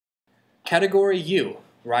Category U,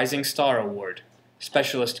 Rising Star Award.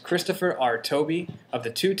 Specialist Christopher R. Tobey of the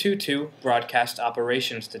 222 Broadcast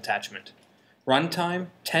Operations Detachment. Runtime,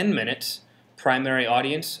 10 minutes. Primary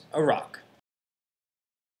audience, Iraq.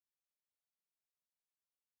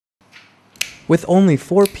 With only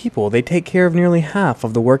 4 people, they take care of nearly half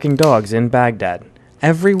of the working dogs in Baghdad.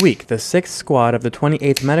 Every week, the 6th Squad of the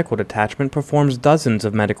 28th Medical Detachment performs dozens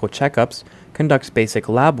of medical checkups, conducts basic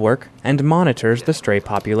lab work, and monitors the stray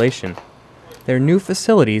population. Their new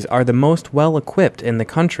facilities are the most well-equipped in the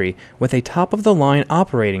country, with a top-of-the-line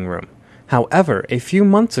operating room. However, a few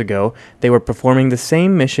months ago, they were performing the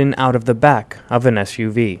same mission out of the back of an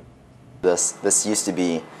SUV. This used to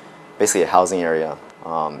be basically a housing area,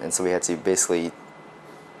 and so we had to basically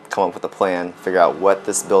come up with a plan, figure out what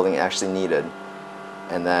this building actually needed,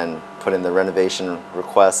 and then put in the renovation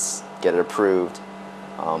requests, get it approved.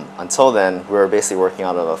 Until then, we were basically working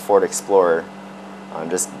out of a Ford Explorer,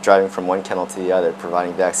 just driving from one kennel to the other,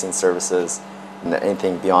 providing vaccine services, and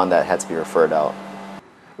anything beyond that had to be referred out.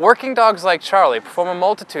 Working dogs like Charlie perform a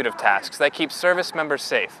multitude of tasks that keep service members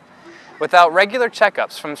safe. Without regular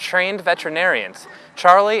checkups from trained veterinarians,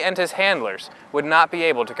 Charlie and his handlers would not be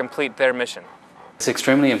able to complete their mission. It's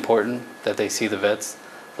extremely important that they see the vets.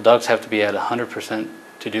 The dogs have to be at 100%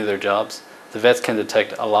 to do their jobs. The vets can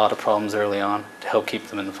detect a lot of problems early on to help keep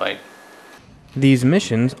them in the fight. These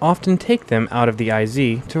missions often take them out of the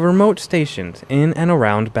IZ to remote stations in and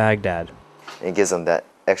around Baghdad. It gives them that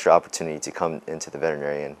extra opportunity to come into the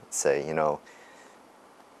veterinarian and say, you know,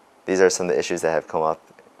 these are some of the issues that have come up.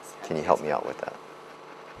 Can you help me out with that?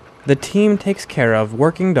 The team takes care of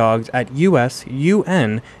working dogs at US,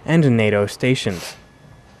 UN, and NATO stations.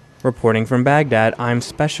 Reporting from Baghdad, I'm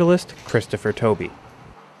Specialist Christopher Tobey.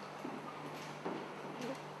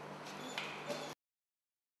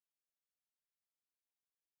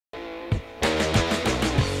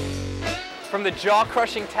 From the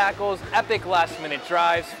jaw-crushing tackles, epic last-minute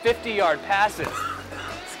drives, 50-yard passes,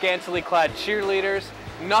 scantily clad cheerleaders,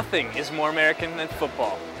 nothing is more American than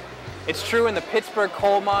football. It's true in the Pittsburgh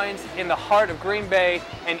coal mines, in the heart of Green Bay,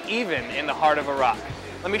 and even in the heart of Iraq.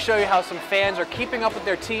 Let me show you how some fans are keeping up with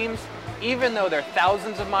their teams, even though they're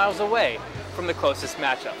thousands of miles away from the closest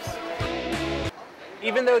matchups.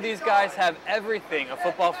 Even though these guys have everything a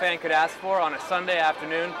football fan could ask for on a Sunday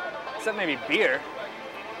afternoon, except maybe beer,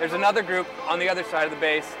 there's another group on the other side of the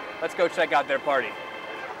base. Let's go check out their party.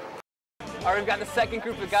 All right, we've got the second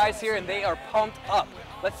group of guys here, and they are pumped up.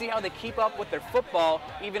 Let's see how they keep up with their football,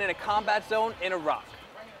 even in a combat zone in Iraq.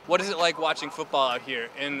 What is it like watching football out here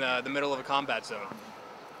in the middle of a combat zone?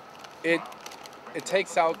 It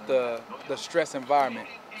takes out the stress environment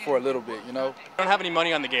for a little bit, you know? You don't have any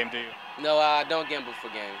money on the game, do you? No, I don't gamble for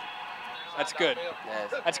games. That's good.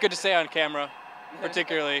 Yes. That's good to say on camera,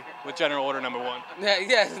 particularly with General Order Number 1.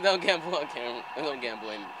 Yes, don't gamble on camera. Don't gamble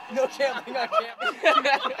in. No gambling on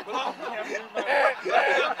camera.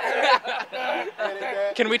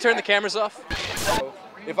 Can we turn the cameras off? So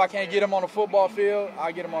if I can't get them on the football field,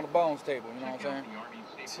 I get them on the bones table, you know what I'm saying?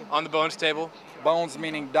 On the bones table? Bones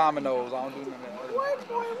meaning dominoes. I don't do none of that. White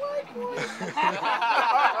boy.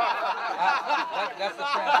 That's the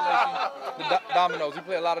translation. The dominoes. We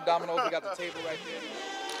play a lot of dominoes. We got the table right there.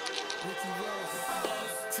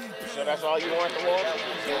 So that's all you want to watch?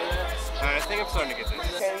 I think I'm starting to get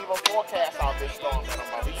this. You can't even forecast out this storm that I'm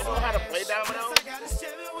about. You know how to play dominoes?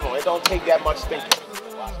 Oh, it don't take that much thinking.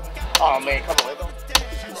 Oh man, come on.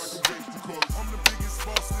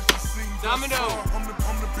 Domino!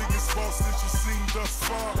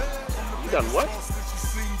 You done what?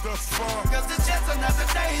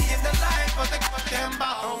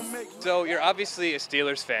 So you're obviously a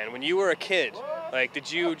Steelers fan. When you were a kid, like,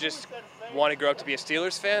 did you just want to grow up to be a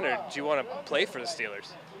Steelers fan, or did you want to play for the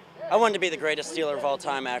Steelers? I wanted to be the greatest Steeler of all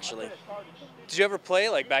time, actually. Did you ever play,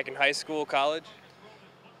 like, back in high school, college?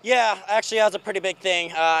 Yeah, actually, that was a pretty big thing.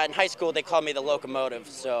 In high school, they called me the locomotive,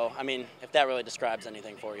 so, I mean, if that really describes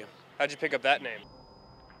anything for you. How'd you pick up that name?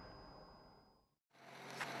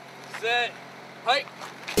 Set, hike!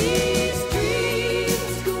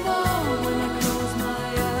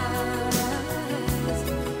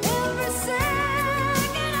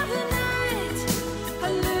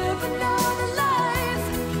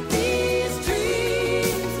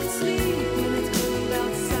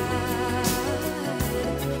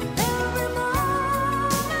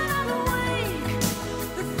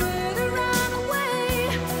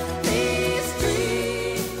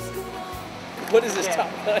 What is this top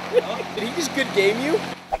gun? Did he just good game you?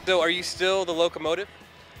 So are you still the locomotive?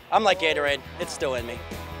 I'm like Gatorade. It's still in me.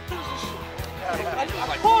 That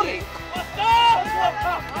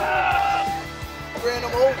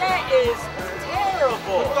is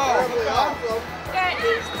terrible.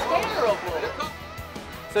 is terrible.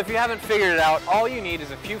 So if you haven't figured it out, all you need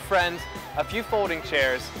is a few friends, a few folding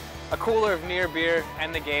chairs, a cooler of near beer,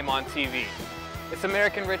 and the game on TV. This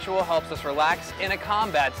American ritual helps us relax in a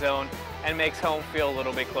combat zone and makes home feel a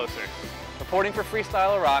little bit closer. Reporting for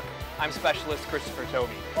Freestyle Rock, I'm Specialist Christopher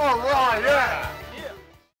Tobey. All right, yeah.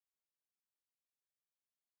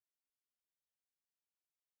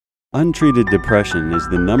 Untreated depression is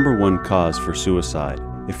the #1 cause for suicide.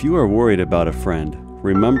 If you are worried about a friend,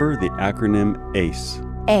 remember the acronym ACE.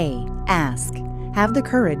 A. Ask. Have the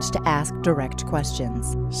courage to ask direct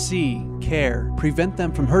questions. C. Care. Prevent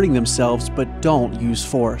them from hurting themselves, but don't use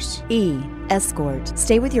force. E. Escort.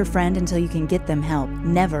 Stay with your friend until you can get them help.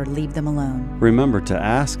 Never leave them alone. Remember to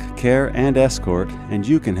ask, care, and escort, and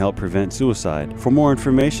you can help prevent suicide. For more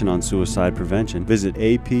information on suicide prevention, visit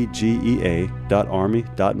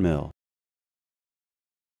apgea.army.mil.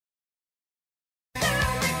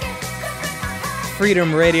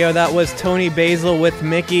 Freedom Radio. That was Tony Basil with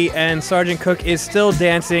Mickey, and Sergeant Cook is still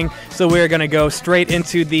dancing, so we're going to go straight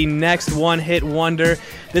into the next one-hit wonder.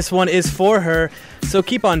 This one is for her, so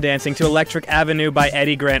keep on dancing to Electric Avenue by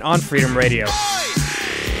Eddie Grant on Freedom Radio.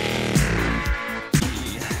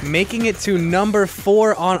 Making it to number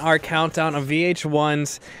 4 on our countdown of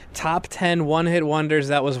VH1's top 10 one-hit wonders,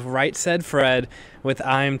 that was Right Said Fred with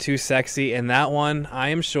I'm Too Sexy, and that one, I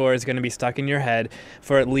am sure, is going to be stuck in your head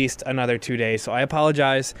for at least another 2 days. So I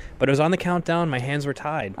apologize, but it was on the countdown. My hands were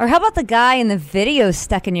tied. Or how about the guy in the video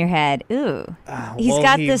stuck in your head? Ooh. He's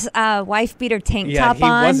got this wife-beater tank top on.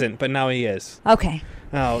 Yeah, he wasn't, but now he is. Okay.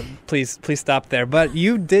 Oh, please stop there. But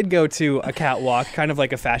you did go to a catwalk, kind of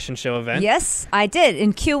like a fashion show event. Yes, I did,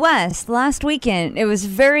 in Key West last weekend. It was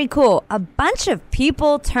very cool. A bunch of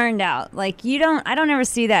people turned out. Like, I don't ever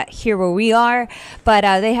see that here where we are, but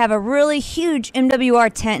they have a really huge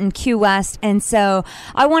MWR tent in Key West, and so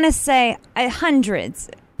I want to say hundreds.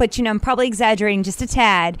 But, I'm probably exaggerating just a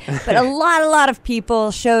tad. But a lot of people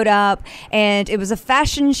showed up, and it was a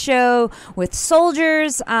fashion show with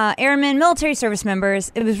soldiers, airmen, military service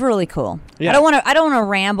members. It was really cool. Yeah. I don't want to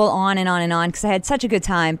ramble on and on and on because I had such a good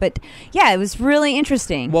time. But yeah, it was really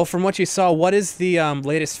interesting. Well, from what you saw, what is the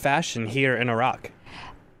latest fashion here in Iraq?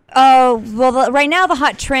 Oh, well, right now the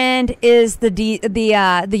hot trend is the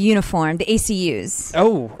uniform, the ACUs.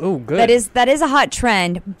 Oh, good. That is a hot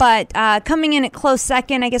trend, but coming in at close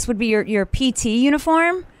second, I guess, would be your PT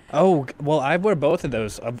uniform. Oh, well, I wear both of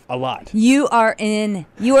those a lot. You are in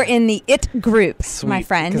the IT group, Sweet. My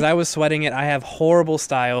friend. Because I was sweating it. I have horrible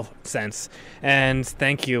style sense. And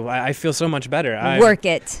thank you. I feel so much better. Work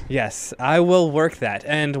it. Yes, I will work that.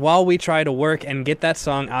 And while we try to work and get that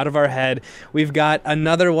song out of our head, we've got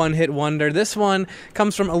another one-hit wonder. This one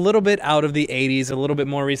comes from a little bit out of the 80s, a little bit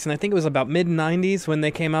more recent. I think it was about mid-90s when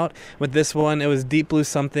they came out with this one. It was Deep Blue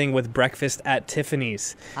Something with Breakfast at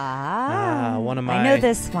Tiffany's. One of my... I know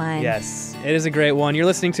this one. Yes, it is a great one. You're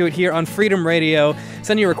listening to it here on Freedom Radio.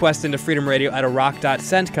 Send your request into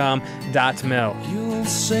freedomradio@rock.centcom.mil. You'll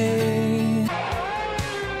say...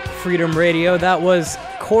 Freedom Radio, that was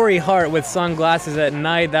Corey Hart with Sunglasses at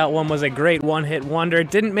Night. That one was a great one-hit wonder.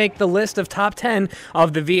 It didn't make the list of top 10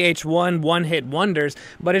 of the VH1 one-hit wonders,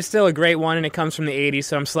 but it's still a great one, and it comes from the 80s,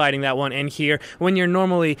 so I'm sliding that one in here. When you're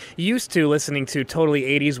normally used to listening to Totally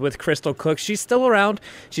 80s with Crystal Cook, she's still around.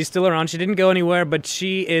 She didn't go anywhere, but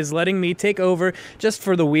she is letting me take over just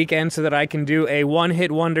for the weekend so that I can do a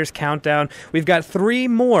one-hit wonders countdown. We've got 3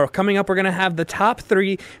 more coming up. We're going to have the top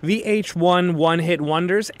 3 VH1 one-hit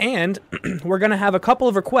wonders, and we're going to have a couple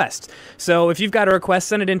of requests. So if you've got a request,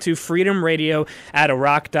 send it into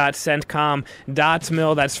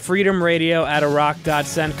freedomradio@rock.centcom.mil. That's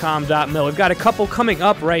freedomradio@rock.centcom.mil. We've got a couple coming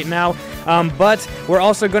up right now, but we're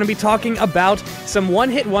also going to be talking about some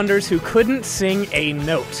one-hit wonders who couldn't sing a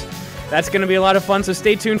note. That's going to be a lot of fun, so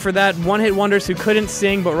stay tuned for that. One-hit wonders who couldn't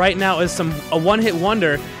sing, but right now is a one-hit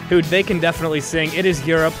wonder who they can definitely sing. It is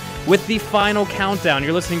Europe with the final countdown.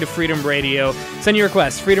 You're listening to Freedom Radio. Send your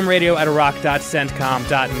requests,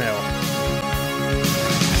 freedomradio@rock.centcom.mil.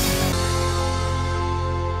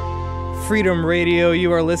 Freedom Radio,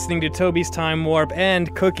 you are listening to Tobey's Time Warp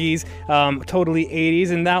and Cookies, Totally 80s,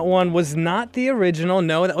 and that one was not the original.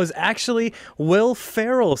 No, that was actually Will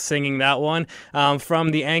Ferrell singing that one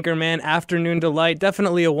from the Anchorman Afternoon Delight.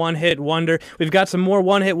 Definitely a one-hit wonder. We've got some more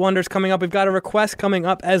one-hit wonders coming up. We've got a request coming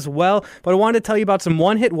up as well, but I wanted to tell you about some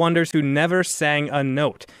one-hit wonders who never sang a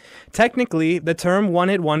note. Technically, the term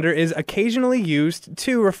one-hit wonder is occasionally used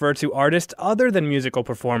to refer to artists other than musical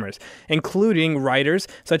performers, including writers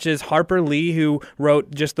such as Harper Lee, who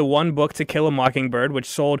wrote just the one book, To Kill a Mockingbird, which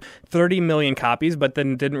sold 30 million copies, but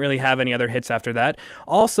then didn't really have any other hits after that.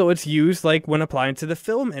 Also, it's used like when applying to the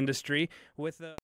film industry with the...